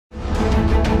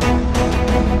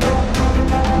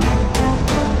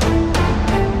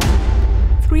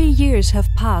Years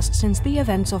have passed since the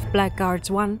events of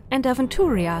Blackguards 1 and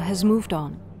Aventuria has moved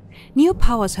on. New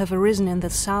powers have arisen in the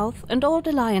south and old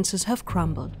alliances have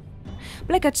crumbled.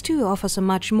 Blackguards 2 offers a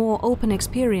much more open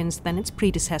experience than its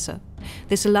predecessor.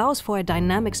 This allows for a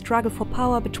dynamic struggle for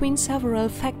power between several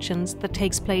factions that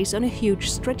takes place on a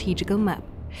huge strategical map.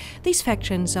 These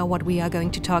factions are what we are going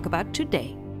to talk about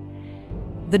today.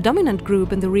 The dominant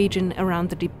group in the region around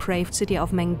the depraved city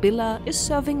of Mengbilla is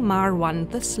serving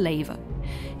Marwan the Slaver.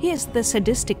 He is the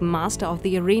sadistic master of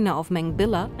the arena of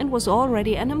Mengbilla and was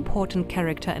already an important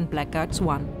character in Blackguards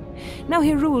 1. Now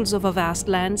he rules over vast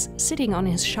lands, sitting on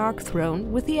his shark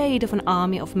throne with the aid of an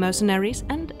army of mercenaries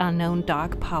and unknown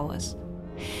dark powers.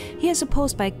 He is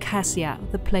opposed by Cassia,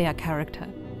 the player character.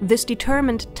 This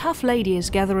determined, tough lady is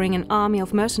gathering an army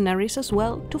of mercenaries as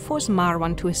well to force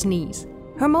Marwan to his knees.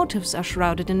 Her motives are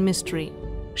shrouded in mystery.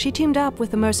 She teamed up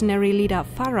with the mercenary leader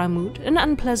Faramud, an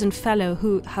unpleasant fellow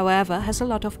who, however, has a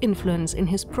lot of influence in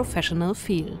his professional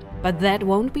field. But that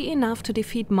won't be enough to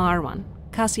defeat Marwan.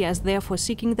 Cassia is therefore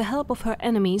seeking the help of her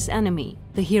enemy's enemy,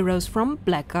 the heroes from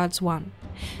Blackguards 1.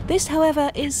 This,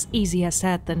 however, is easier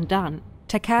said than done.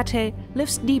 Takate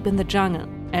lives deep in the jungle,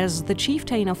 as the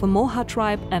chieftain of a Moha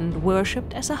tribe and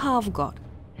worshipped as a half-god.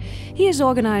 He is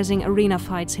organizing arena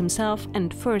fights himself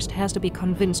and first has to be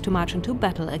convinced to march into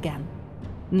battle again.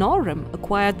 Norim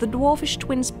acquired the dwarfish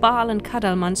twins Baal and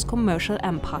Kadalman's commercial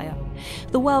empire.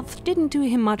 The wealth didn't do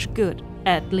him much good,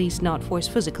 at least not for his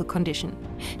physical condition.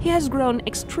 He has grown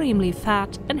extremely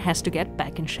fat and has to get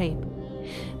back in shape.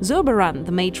 Zurbaran,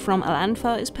 the mage from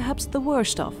Al-Anfa, is perhaps the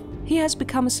worst of. He has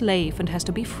become a slave and has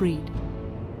to be freed.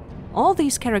 All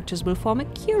these characters will form a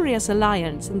curious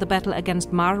alliance in the battle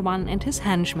against Marwan and his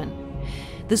henchmen.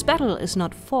 This battle is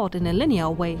not fought in a linear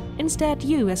way. Instead,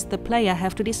 you as the player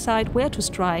have to decide where to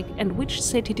strike and which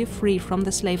city to free from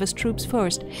the slavers' troops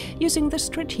first, using the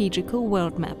strategical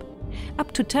world map.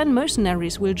 Up to 10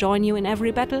 mercenaries will join you in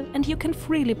every battle, and you can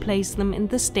freely place them in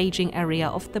the staging area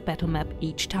of the battle map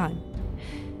each time.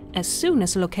 As soon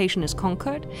as a location is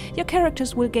conquered, your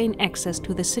characters will gain access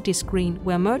to the city screen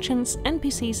where merchants,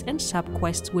 NPCs and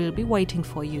sub-quests will be waiting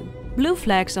for you. Blue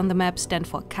flags on the map stand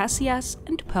for Cassia's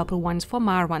and purple ones for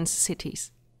Marwan's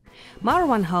cities.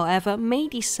 Marwan, however, may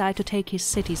decide to take his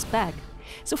cities back,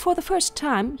 so for the first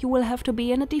time you will have to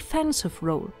be in a defensive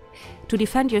role. To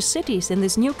defend your cities in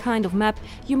this new kind of map,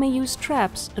 you may use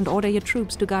traps and order your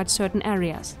troops to guard certain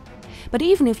areas. But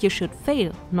even if you should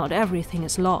fail, not everything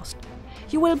is lost.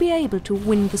 You will be able to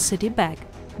win the city back,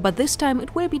 but this time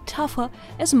it will be tougher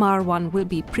as Marwan will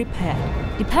be prepared.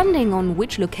 Depending on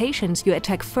which locations you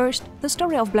attack first, the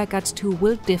story of Blackguards 2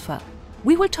 will differ.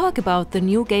 We will talk about the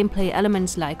new gameplay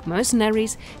elements like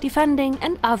mercenaries, defending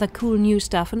and other cool new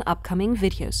stuff in upcoming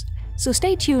videos. So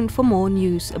stay tuned for more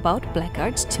news about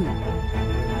Blackguards 2.